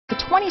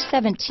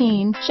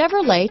2017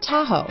 Chevrolet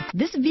Tahoe.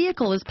 This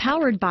vehicle is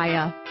powered by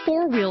a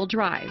four-wheel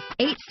drive,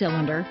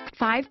 8-cylinder,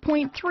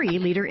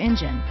 5.3-liter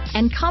engine,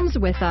 and comes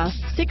with a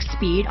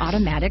 6-speed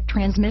automatic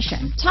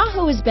transmission.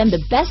 Tahoe has been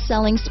the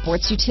best-selling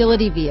sports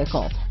utility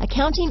vehicle,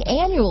 accounting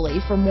annually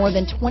for more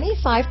than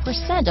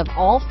 25% of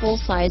all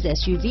full-size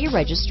SUV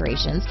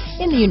registrations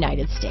in the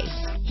United States.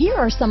 Here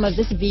are some of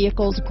this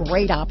vehicle's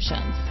great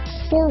options: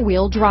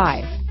 four-wheel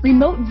drive,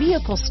 remote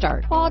vehicle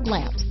start, fog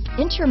lamps,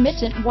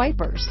 intermittent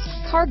wipers,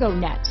 cargo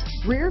net,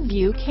 rear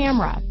view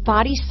camera,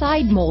 body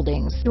side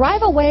moldings.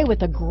 Drive away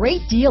with a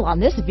great deal on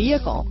this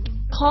vehicle.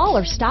 Call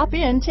or stop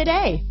in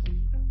today.